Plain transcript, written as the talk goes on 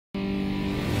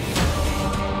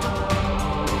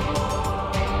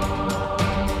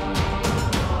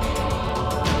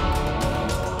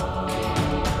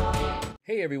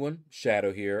Hey everyone,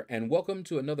 Shaedow here, and welcome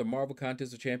to another Marvel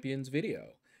Contest of Champions video.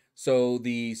 So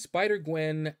the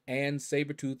Spider-Gwen and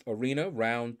Sabretooth Arena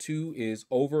round 2 is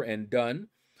over and done.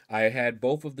 I had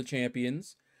both of the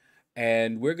champions,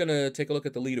 and we're going to take a look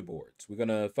at the leaderboards. We're going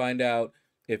to find out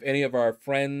if any of our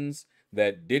friends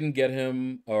that didn't get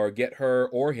him or get her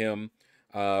or him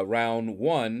round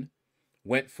 1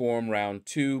 went for him round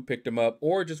 2, picked him up,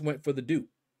 or just went for the dupe.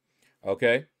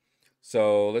 Okay,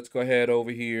 so let's go ahead over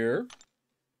here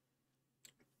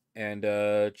and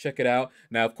check it out.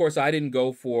 Now, of course, I didn't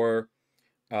go for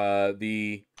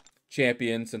the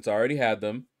champion since I already had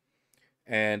them.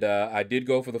 And I did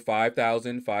go for the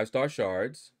 5,000 5-star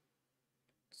shards.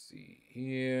 Let's see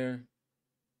here.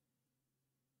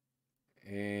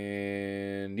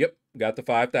 And yep, got the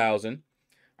 5,000.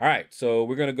 All right, so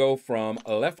we're going to go from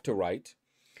left to right.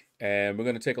 And we're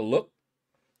going to take a look,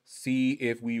 see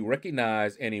if we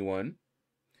recognize anyone.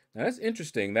 Now, that's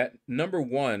interesting. That number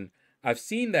 1... I've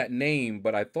seen that name,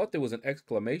 but I thought there was an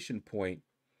exclamation point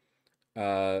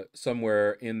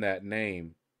somewhere in that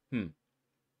name.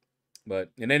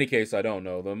 But in any case, I don't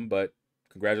know them. But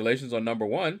congratulations on number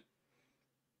 1.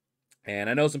 And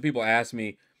I know some people ask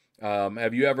me,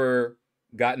 have you ever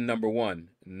gotten number 1?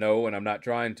 No, and I'm not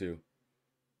trying to.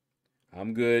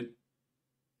 I'm good.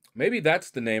 Maybe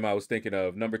that's the name I was thinking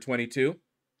of. Number 22.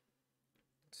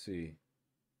 Let's see.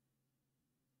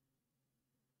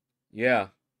 Yeah.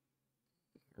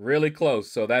 Really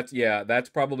close. So that's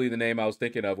probably the name I was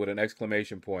thinking of with an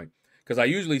exclamation point. Because I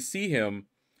usually see him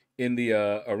in the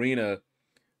arena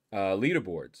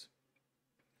leaderboards.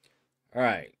 All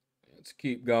right, let's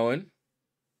keep going.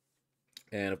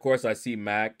 And of course I see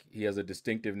Mac. He has a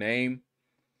distinctive name.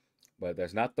 But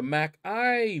that's not the Mac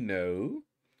I know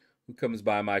who comes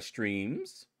by my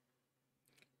streams.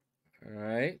 All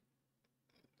right.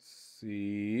 Let's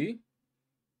see.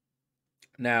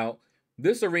 Now,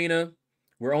 this arena,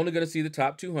 we're only going to see the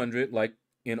top 200, like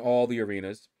in all the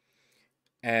arenas.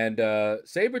 And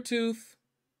Sabretooth,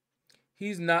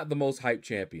 he's not the most hyped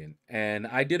champion. And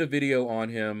I did a video on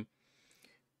him.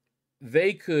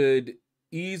 They could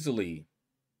easily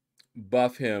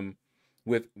buff him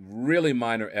with really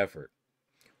minor effort.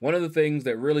 One of the things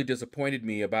that really disappointed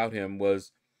me about him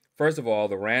was, first of all,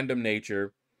 the random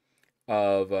nature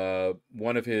of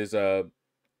one of his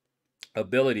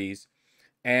abilities.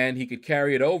 And he could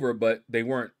carry it over, but they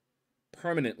weren't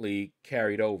permanently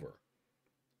carried over.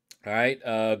 All right,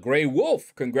 Gray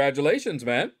Wolf, congratulations,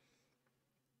 man.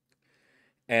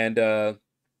 And I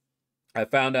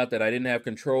found out that I didn't have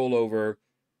control over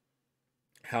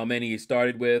how many he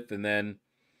started with, and then,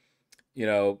 you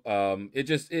know, I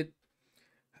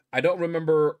don't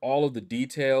remember all of the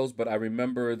details, but I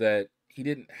remember that he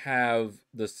didn't have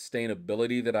the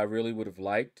sustainability that I really would have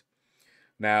liked.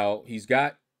 Now, he's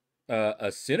got a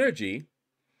synergy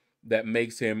that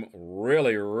makes him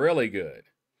really, really good.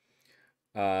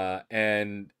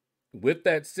 And with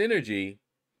that synergy,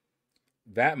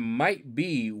 that might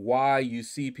be why you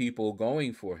see people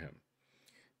going for him.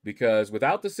 Because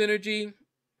without the synergy,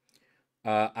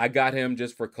 I got him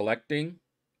just for collecting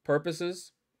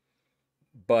purposes.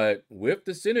 But with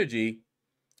the synergy,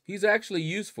 he's actually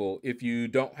useful if you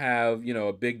don't have, you know,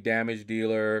 a big damage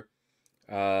dealer.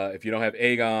 If you don't have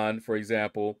Aegon, for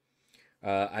example.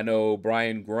 I know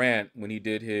Brian Grant, when he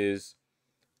did his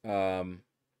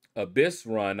Abyss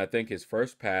run, I think his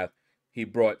first path, he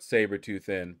brought Sabretooth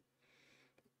in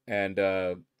and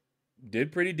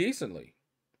did pretty decently.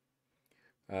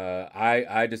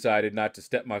 I decided not to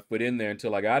step my foot in there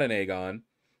until I got an Aegon,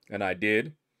 and I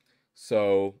did.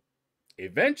 So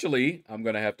eventually, I'm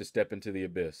going to have to step into the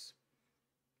Abyss.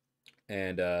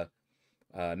 And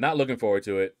not looking forward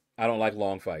to it. I don't like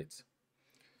long fights.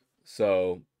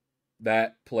 So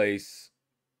that place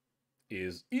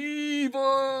is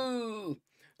evil.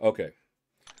 Okay.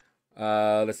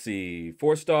 Let's see.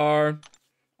 4-star.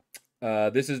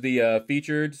 This is the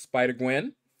featured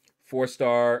Spider-Gwen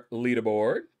 4-star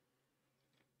leaderboard.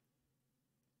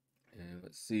 And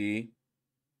let's see.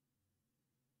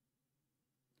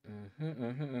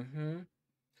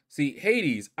 See,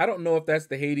 Hades. I don't know if that's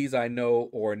the Hades I know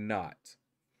or not.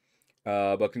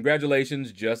 But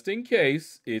congratulations, just in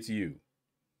case it's you.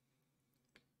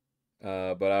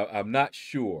 But I'm not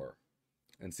sure.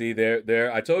 And see,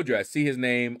 there, I told you, I see his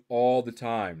name all the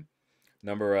time.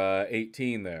 Number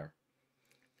 18 there.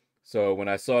 So when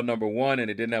I saw number 1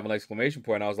 and it didn't have an exclamation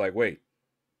point, I was like, wait,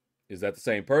 is that the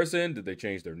same person? Did they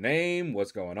change their name?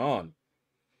 What's going on?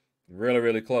 Really,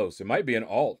 really close. It might be an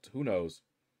alt. Who knows?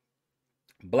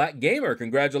 Black Gamer,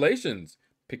 congratulations.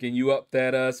 Picking you up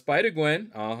that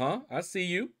Spider-Gwen. I see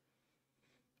you.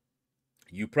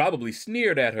 You probably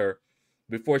sneered at her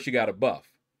before she got a buff.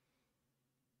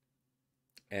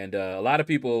 And a lot of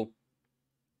people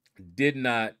did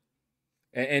not,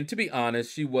 and to be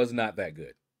honest, she was not that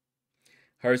good.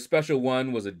 Her special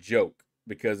one was a joke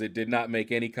because it did not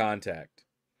make any contact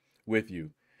with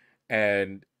you.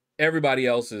 And everybody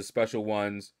else's special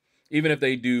ones, even if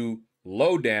they do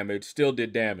low damage, still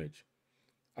did damage.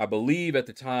 I believe at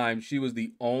the time she was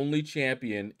the only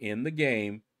champion in the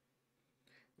game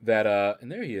that,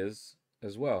 and there he is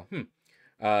as well.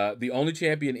 The only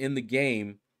champion in the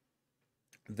game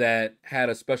that had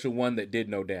a special one that did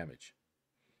no damage.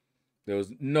 There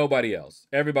was nobody else.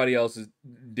 Everybody else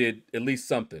did at least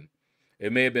something.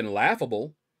 It may have been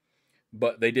laughable,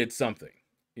 but they did something,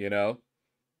 you know?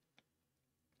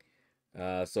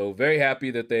 So very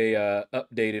happy that they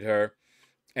updated her.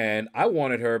 And I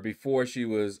wanted her before she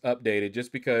was updated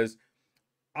just because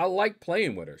I like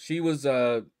playing with her. She was,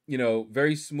 you know,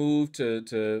 very smooth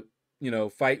to, you know,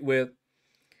 fight with.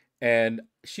 And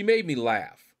she made me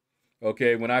laugh.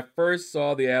 Okay, when I first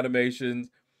saw the animations,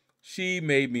 she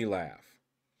made me laugh.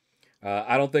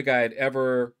 I don't think I had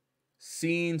ever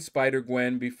seen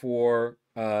Spider-Gwen before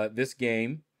this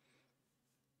game.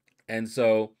 And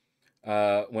so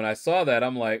when I saw that,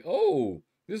 I'm like, oh,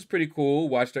 this is pretty cool.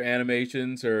 Watched her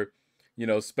animations, her, you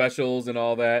know, specials and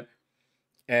all that.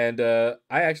 And I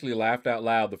actually laughed out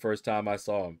loud the first time I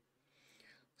saw him.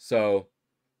 So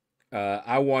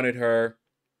I wanted her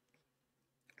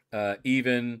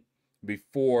even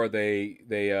before they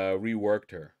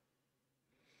reworked her.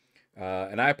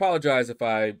 And I apologize if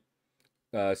I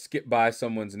skip by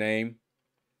someone's name,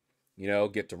 you know,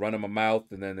 get to run in my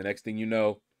mouth, and then the next thing you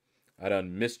know, I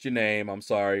done missed your name. I'm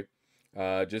sorry.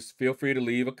 Just feel free to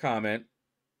leave a comment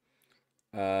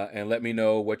and let me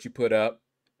know what you put up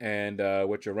and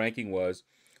what your ranking was.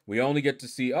 We only get to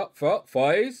see,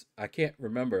 Faiz? I can't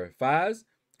remember. Faiz?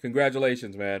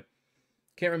 Congratulations, man.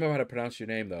 Can't remember how to pronounce your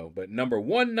name, though. But number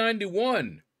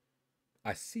 191.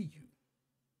 I see you.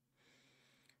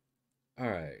 All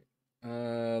right.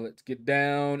 Let's get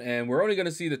down. And we're only going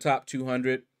to see the top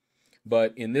 200.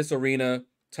 But in this arena,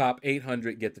 top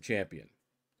 800 get the champion.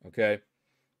 Okay?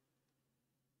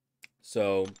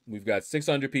 So we've got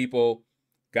 600 people,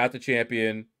 got the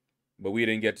champion, but we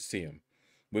didn't get to see him.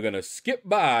 We're going to skip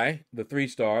by the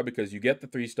 3-star because you get the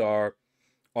 3-star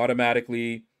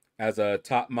automatically as a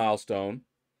top milestone.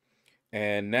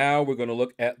 And now we're going to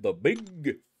look at the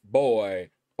big boy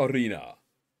arena.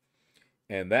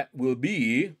 And that will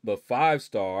be the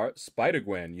 5-star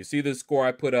Spider-Gwen. You see the score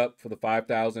I put up for the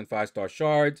 5,000 5-star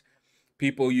shards.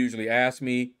 People usually ask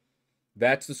me,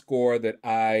 that's the score that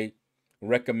I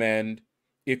recommend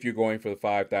if you're going for the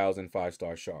 5,000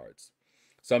 5-star shards.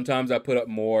 Sometimes I put up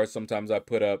more. Sometimes I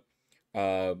put up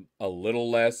a little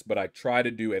less, but I try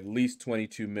to do at least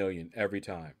 22 million every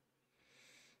time.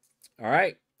 All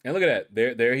right. And look at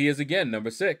that. There he is again, number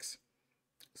 6.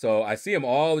 So I see him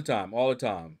all the time, all the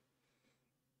time.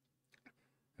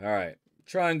 All right.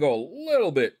 Try and go a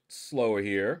little bit slower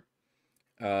here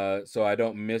so I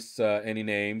don't miss any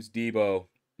names. Debo.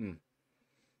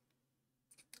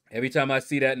 Every time I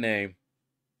see that name.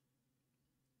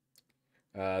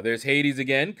 There's Hades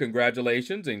again.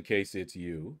 Congratulations, in case it's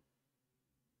you.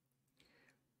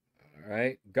 All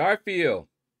right. Garfield.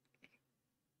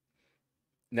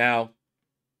 Now,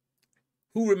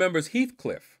 who remembers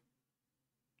Heathcliff?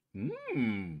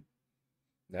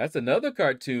 That's another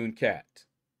cartoon cat.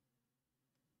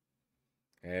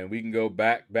 And we can go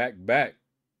back.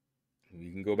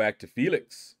 We can go back to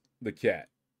Felix the cat.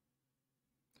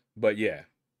 But yeah,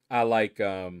 I like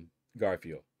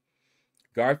Garfield.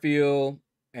 Garfield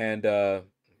and let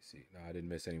me see. No, I didn't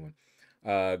miss anyone.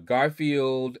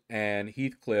 Garfield and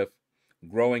Heathcliff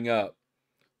growing up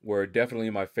were definitely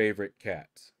my favorite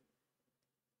cats.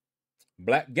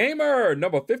 Black Gamer,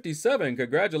 number 57.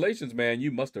 Congratulations, man.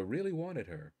 You must have really wanted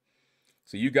her.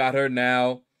 So you got her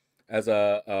now as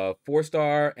a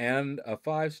 4-star and a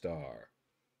 5-star.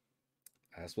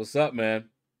 That's what's up, man.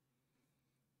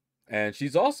 And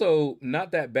she's also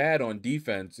not that bad on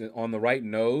defense on the right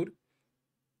node.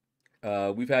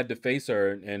 We've had to face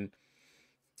her, and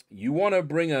you want to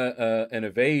bring an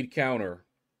evade counter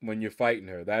when you're fighting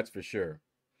her. That's for sure.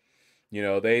 You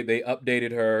know, they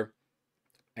updated her,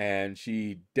 and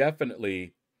she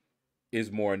definitely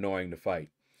is more annoying to fight.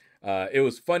 It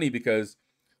was funny because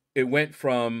it went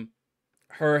from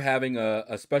her having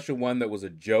a special one that was a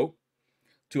joke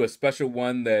to a special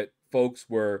one that folks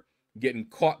were getting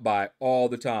caught by all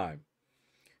the time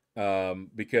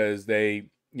because they,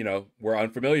 you know, were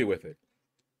unfamiliar with it.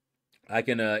 I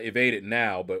can evade it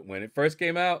now, but when it first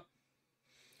came out,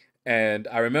 and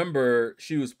I remember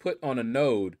she was put on a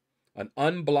node, an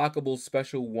unblockable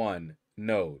special one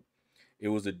node. It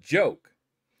was a joke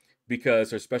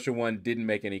because her special one didn't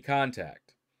make any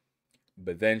contact.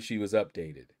 But then she was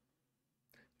updated.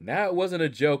 Now it wasn't a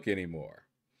joke anymore.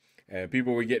 And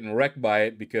people were getting wrecked by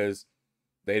it because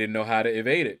they didn't know how to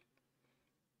evade it.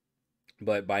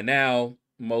 But by now,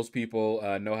 most people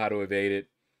know how to evade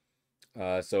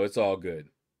it. So it's all good.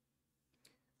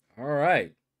 All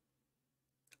right.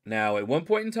 Now, at one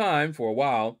point in time, for a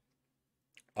while,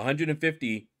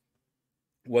 150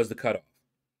 was the cutoff.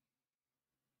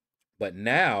 But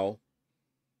now,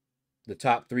 the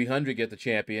top 300 get the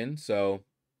champion. So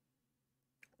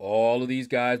all of these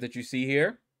guys that you see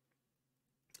here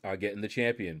are getting the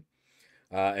champion.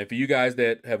 And for you guys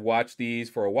that have watched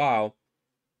these for a while,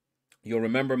 you'll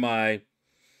remember my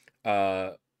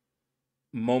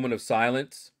moment of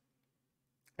silence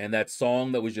and that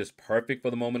song that was just perfect for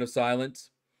the moment of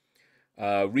silence.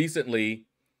 Recently,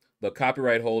 the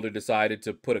copyright holder decided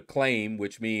to put a claim,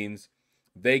 which means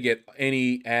they get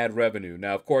any ad revenue.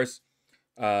 Now, of course,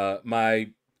 my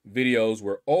videos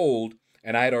were old,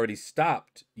 and I had already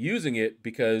stopped using it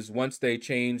because once they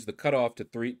changed the cutoff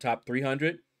to top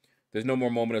 300, there's no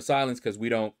more moment of silence because we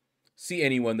don't see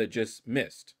anyone that just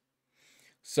missed.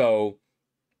 So,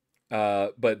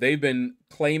 but they've been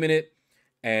claiming it,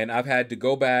 and I've had to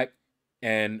go back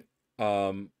and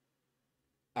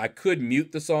I could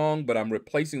mute the song, but I'm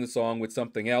replacing the song with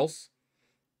something else.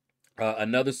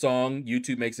 Another song.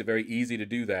 YouTube makes it very easy to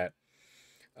do that.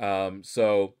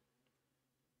 So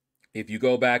if you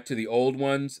go back to the old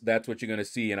ones, that's what you're going to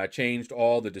see. And I changed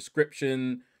all the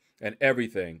description and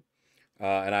everything.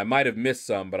 And I might have missed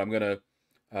some, but I'm going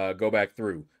to go back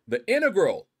through. The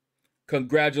Integral.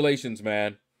 Congratulations,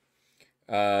 man.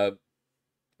 Let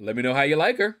me know how you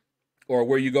like her. Or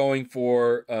were you going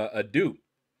for a dupe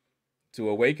to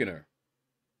awaken her?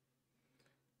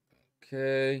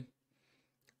 Okay.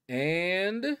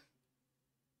 And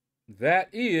that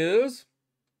is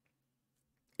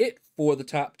it for the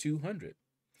top 200.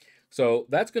 So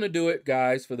that's going to do it,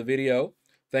 guys, for the video.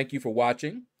 Thank you for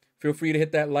watching. Feel free to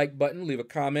hit that like button, leave a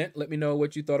comment. Let me know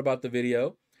what you thought about the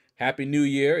video. Happy New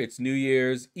Year. It's New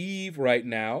Year's Eve right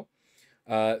now.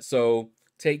 So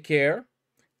take care,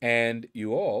 and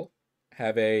you all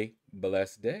have a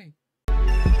blessed day.